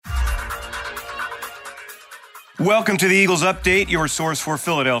Welcome to the Eagles Update, your source for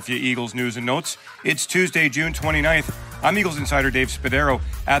Philadelphia Eagles news and notes. It's Tuesday, June 29th. I'm Eagles insider Dave Spadaro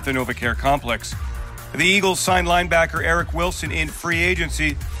at the NovaCare Complex. The Eagles signed linebacker Eric Wilson in free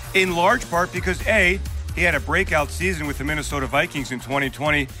agency, in large part because A, he had a breakout season with the Minnesota Vikings in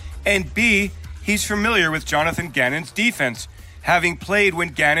 2020, and B, he's familiar with Jonathan Gannon's defense, having played when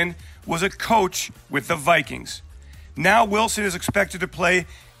Gannon was a coach with the Vikings. Now Wilson is expected to play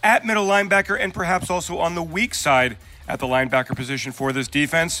at middle linebacker and perhaps also on the weak side at the linebacker position for this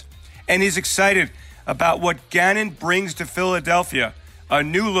defense. And he's excited about what Gannon brings to Philadelphia, a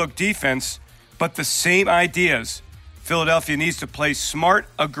new-look defense, but the same ideas. Philadelphia needs to play smart,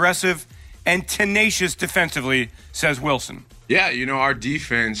 aggressive, and tenacious defensively, says Wilson. Yeah, our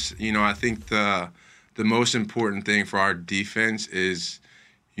defense, I think the most important thing for our defense is,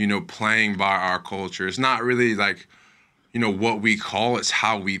 playing by our culture. It's not really like, what we call, it's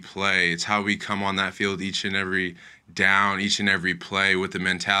how we play. It's how we come on that field each and every down, each and every play with the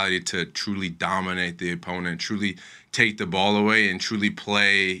mentality to truly dominate the opponent, truly take the ball away, and truly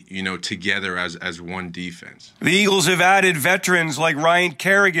play, together as one defense. The Eagles have added veterans like Ryan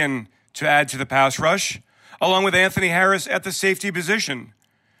Kerrigan to add to the pass rush, along with Anthony Harris at the safety position.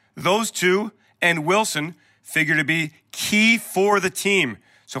 Those two and Wilson figure to be key for the team.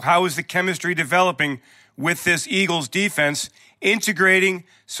 So how is the chemistry developing with this Eagles defense, integrating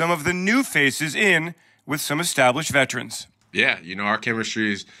some of the new faces in with some established veterans? Yeah, our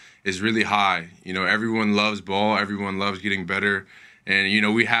chemistry is really high. Everyone loves ball. Everyone loves getting better.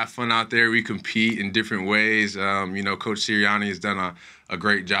 And, we have fun out there. We compete in different ways. Coach Sirianni has done a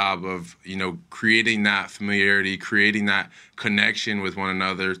great job of, creating that familiarity, creating that connection with one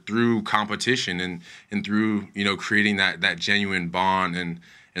another through competition and through, creating that genuine bond and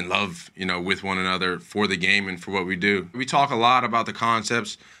love, with one another for the game and for what we do. We talk a lot about the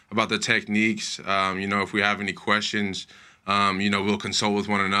concepts, about the techniques. If we have any questions, we'll consult with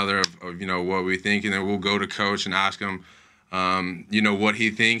one another of what we think, and then we'll go to coach and ask him, what he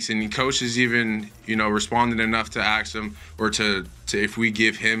thinks. And coach is even, responded enough to ask him or to if we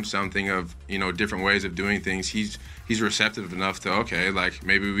give him something of, different ways of doing things, he's receptive enough to, okay, like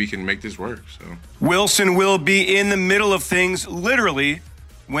maybe we can make this work. So Wilson will be in the middle of things literally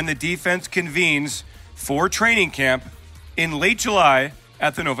when the defense convenes for training camp in late July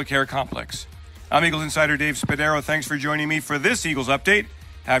at the NovaCare Complex. I'm Eagles insider Dave Spadaro. Thanks for joining me for this Eagles Update.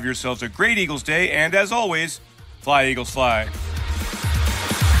 Have yourselves a great Eagles day, and as always, fly, Eagles, fly.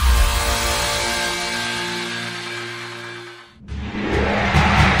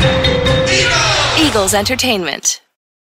 Eagles Entertainment.